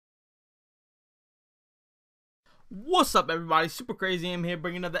What's up, everybody? Super Crazy M here,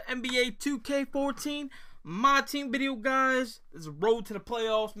 bringing another NBA2K14 my team video, guys. It's a road to the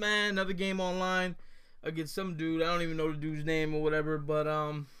playoffs, man. Another game online against some dude. I don't even know the dude's name or whatever, but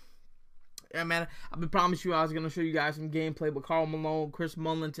yeah, man. I've been promising you I was gonna show you guys some gameplay with Karl Malone, Chris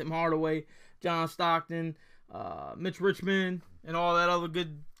Mullin, Tim Hardaway, John Stockton, Mitch Richmond, and all that other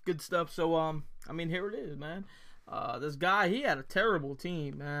good stuff. So I mean, here it is, man. This guy, he had a terrible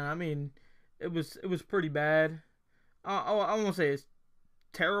team, man. I mean, it was pretty bad. I won't say it's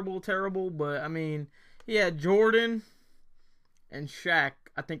terrible, but I mean, he had Jordan and Shaq,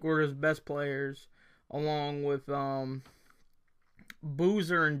 I think, were his best players, along with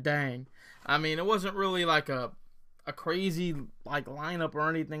Boozer and Dang. I mean, it wasn't really like a crazy like lineup or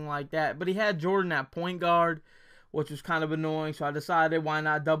anything like that, but he had Jordan at point guard, which was kind of annoying. So I decided, why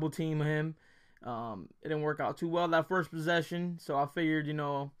not double team him? It didn't work out too well that first possession, so I figured, you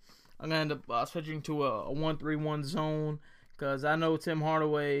know, I'm going to end up switching to a 1-3-1 zone, because I know Tim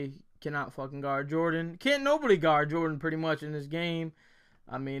Hardaway cannot fucking guard Jordan. Can't nobody guard Jordan pretty much in this game.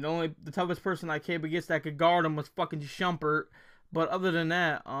 I mean, the toughest person I came against that could guard him was fucking Shumpert. But other than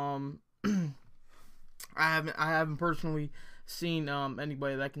that, I haven't personally seen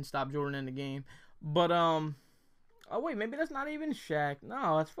anybody that can stop Jordan in the game. But oh wait, maybe that's not even Shaq.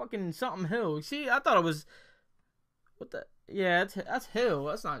 No, that's fucking something Hill. See, I thought it was, what the? Yeah, that's Hill.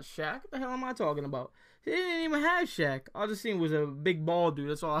 That's not Shaq. What the hell am I talking about? He didn't even have Shaq. All I just seen was a big bald dude.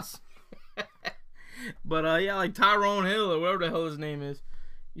 That's all I see. But yeah, like Tyrone Hill or whatever the hell his name is.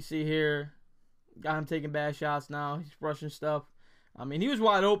 You see here, got him taking bad shots now. He's rushing stuff. I mean, he was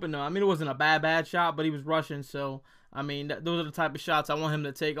wide open though. I mean, it wasn't a bad shot, but he was rushing. So I mean, those are the type of shots I want him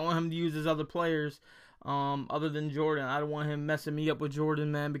to take. I want him to use his other players. Other than Jordan, I don't want him messing me up with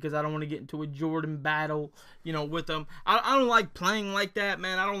Jordan, man, because I don't want to get into a Jordan battle, you know, with him. I don't like playing like that,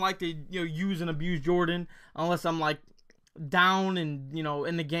 man. I don't like to, you know, use and abuse Jordan unless I'm like down and, you know,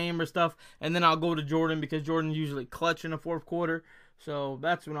 in the game or stuff, and then I'll go to Jordan because Jordan's usually clutch in the fourth quarter. So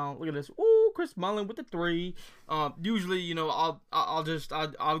that's when I'll look at this. Ooh, Chris Mullin with the 3. Usually, you know,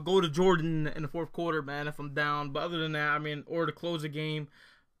 I'll go to Jordan in the fourth quarter, man, if I'm down. But other than that, I mean, or to close a game.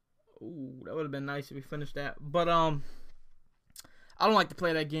 Ooh, that would have been nice if we finished that. But I don't like to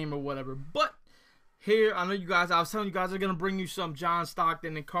play that game or whatever. But here, I know you guys, I was telling you guys, I'm gonna bring you some John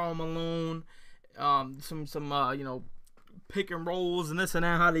Stockton and Karl Malone, some you know, pick and rolls and this and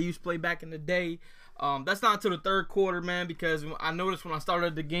that, how they used to play back in the day. That's not until the third quarter, man, because I noticed when I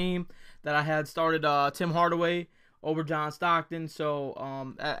started the game that I had started Tim Hardaway over John Stockton. So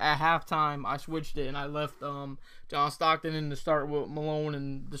at halftime, I switched it and I left John Stockton in to start with Malone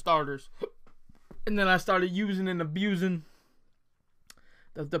and the starters. And then I started using and abusing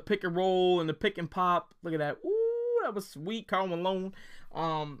the pick and roll and the pick and pop. Look at that. Ooh, that was sweet. Karl Malone.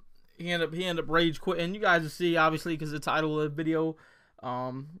 He ended up rage quitting. You guys will see, obviously, because the title of the video.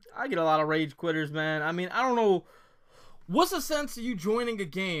 I get a lot of rage quitters, man. I mean, I don't know. What's the sense of you joining a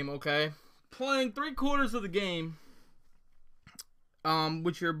game, okay? Playing 3/4 of the game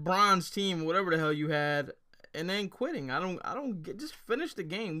with your bronze team, whatever the hell you had, and then quitting. I don't get, just finish the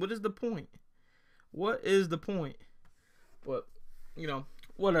game. What is the point? What is the point? But, you know,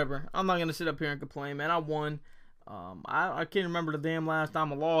 whatever. I'm not gonna sit up here and complain, man. I won. I can't remember the damn last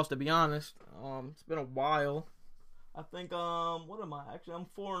time I lost, to be honest. It's been a while. I think what am I? Actually, I'm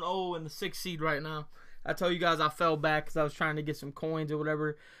 4-0 in the 6th seed right now. I told you guys I fell back because I was trying to get some coins or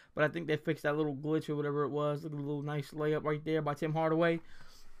whatever. But I think they fixed that little glitch or whatever it was. Look at the little nice layup right there by Tim Hardaway.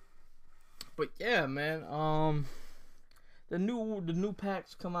 But yeah, man. The new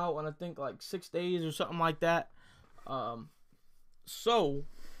packs come out in I think like 6 days or something like that. So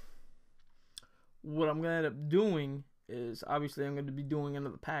what I'm gonna end up doing is, obviously, I'm going to be doing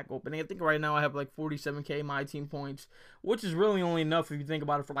another pack opening. I think right now I have like 47k my team points, which is really only enough if you think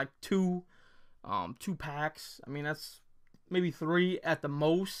about it for like two packs. I mean, that's maybe 3 at the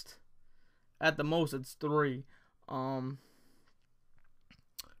most. At the most, it's 3.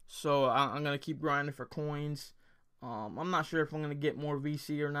 So I'm going to keep grinding for coins. I'm not sure if I'm going to get more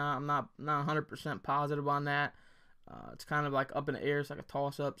VC or not. I'm not 100% positive on that. It's kind of like up in the air. It's like a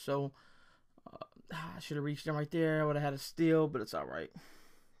toss-up. So I should have reached him right there. I would have had a steal, but it's all right.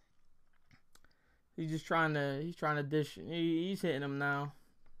 He's trying to dish. He's hitting him now.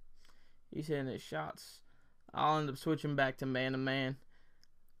 He's hitting his shots. I'll end up switching back to man-to-man.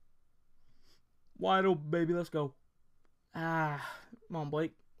 Wide open, baby. Let's go. Come on,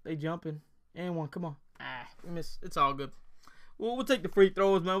 Blake. They jumping. And one. Come on. We missed. It's all good. We'll take the free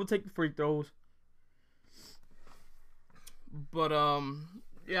throws, man. We'll take the free throws. But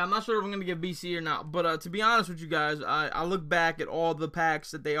yeah, I'm not sure if I'm going to get BC or not. But to be honest with you guys, I look back at all the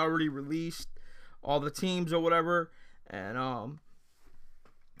packs that they already released all the teams or whatever. And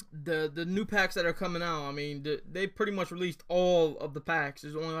the new packs that are coming out, I mean, they pretty much released all of the packs.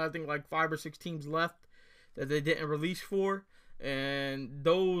 There's only, I think, like 5 or 6 teams left that they didn't release for. And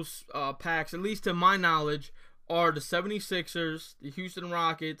those packs, at least to my knowledge, are the 76ers, the Houston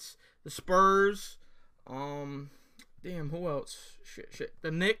Rockets, the Spurs, damn, who else? Shit.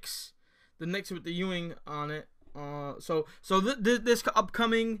 The Knicks with the Ewing on it. So this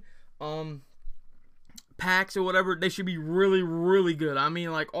upcoming packs or whatever, they should be really, really good. I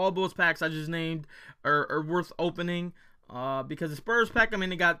mean, like, all those packs I just named are worth opening. Because the Spurs pack, I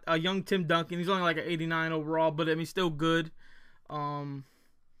mean, they got a young Tim Duncan. He's only like an 89 overall, but I mean, still good.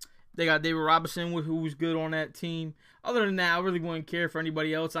 They got David Robinson, who was good on that team. Other than that, I really wouldn't care for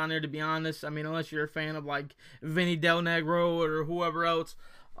anybody else on there, to be honest. I mean, unless you're a fan of, like, Vinny Del Negro or whoever else.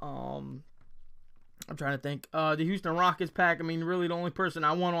 I'm trying to think. The Houston Rockets pack, I mean, really the only person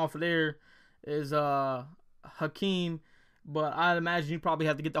I want off of there is Hakeem. But I'd imagine you probably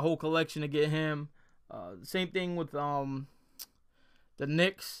have to get the whole collection to get him. Same thing with the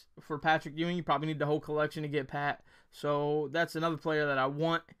Knicks for Patrick Ewing. You probably need the whole collection to get Pat. So that's another player that I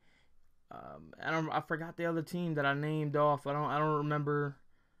want. I forgot the other team that I named off. I don't remember.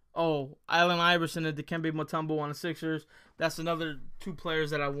 Oh, Allen Iverson and Dikembe Mutombo on the Sixers. That's another 2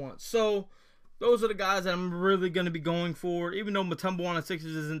 players that I want. So those are the guys that I'm really going to be going for. Even though Mutombo on the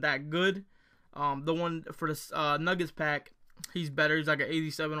Sixers isn't that good, the one for the Nuggets pack, he's better. He's like an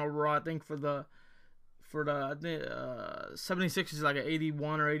 87 overall. I think for the 76 is like an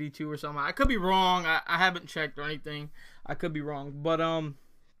 81 or 82 or something. I could be wrong. I haven't checked or anything. I could be wrong. But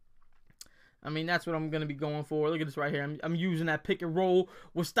I mean, that's what I'm going to be going for. Look at this right here. I'm using that pick and roll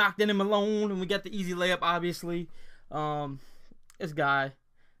with Stockton and Malone, and we got the easy layup, obviously. This guy,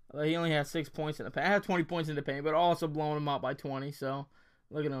 he only has 6 points in the paint. I have 20 points in the paint, but also blowing him out by 20. So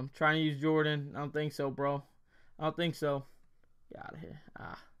look at him trying to use Jordan. I don't think so, bro. I don't think so. Get out of here.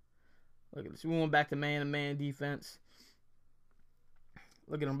 Look at this. We went back to man-to-man defense.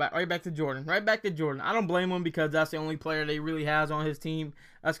 Look at him right back to Jordan. Right back to Jordan. I don't blame him because that's the only player that he really has on his team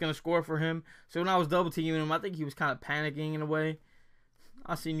that's going to score for him. So when I was double teaming him, I think he was kind of panicking in a way.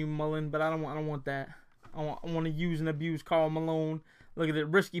 I seen you, Mullen, but I don't want that. I want to use and abuse Karl Malone. Look at it.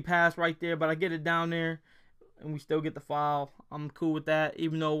 Risky pass right there, but I get it down there, and we still get the foul. I'm cool with that,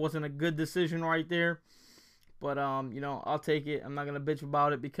 even though it wasn't a good decision right there. But, you know, I'll take it. I'm not going to bitch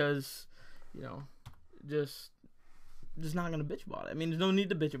about it because, you know, just not gonna bitch about it. I mean, there's no need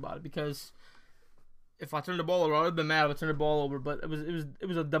to bitch about it because if I turned the ball over, I would have been mad if I turned the ball over. But it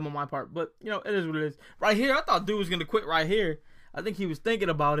was a dumb on my part. But you know, it is what it is. Right here, I thought dude was gonna quit right here. I think he was thinking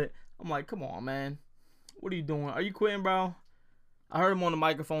about it. I'm like, come on, man, what are you doing? Are you quitting, bro? I heard him on the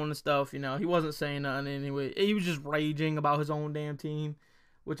microphone and stuff. You know, he wasn't saying nothing anyway. He was just raging about his own damn team,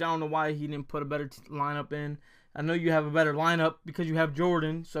 which I don't know why he didn't put a better lineup in. I know you have a better lineup because you have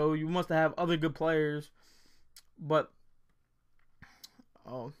Jordan, so you must have other good players. But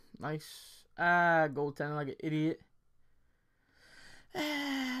oh, nice. Goaltending like an idiot.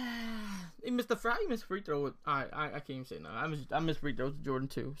 He missed the free throw. I can't even say nothing. I missed free throws to Jordan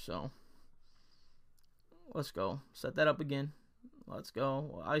too. So let's go. Set that up again. Let's go.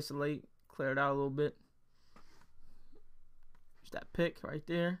 We'll isolate. Clear it out a little bit. Just that pick right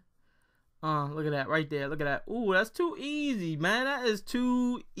there. Look at that right there. Look at that. Ooh, that's too easy, man. That is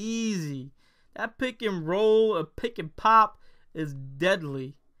too easy. That pick and roll, a pick and pop is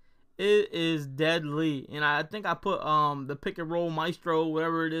deadly. It is deadly. And I think I put the pick and roll maestro,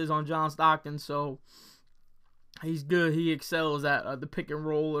 whatever it is, on John Stockton. So he's good. He excels at the pick and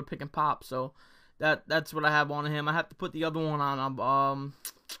roll or pick and pop. So that's what I have on him. I have to put the other one on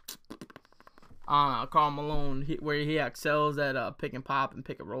Karl Malone, where he excels at pick and pop and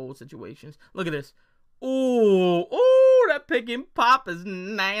pick and roll situations. Look at this. Ooh, that pick and pop is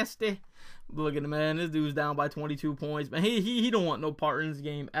nasty. Look at him, man. This dude's down by 22 points. Man, he don't want no part in this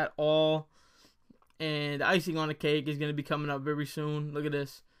game at all. And the icing on the cake is going to be coming up very soon. Look at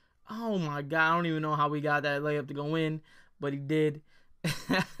this. Oh, my God. I don't even know how we got that layup to go in, but he did.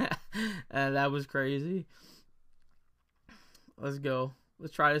 And that was crazy. Let's go.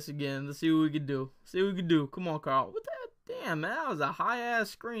 Let's try this again. Let's see what we can do. See what we can do. Come on, Carl. What the? Damn, man. That was a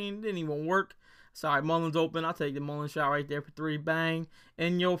high-ass screen. Didn't even work. Sorry, Mullen's open. I'll take the Mullen shot right there for 3. Bang.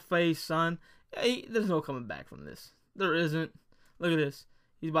 In your face, son. Hey, there's no coming back from this. There isn't. Look at this.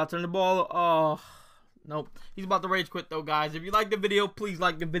 He's about to turn the ball. Oh, nope. He's about to rage quit, though, guys. If you like the video, please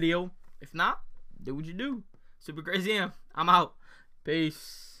like the video. If not, do what you do. Super Crazy M. I'm out.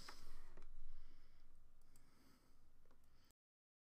 Peace.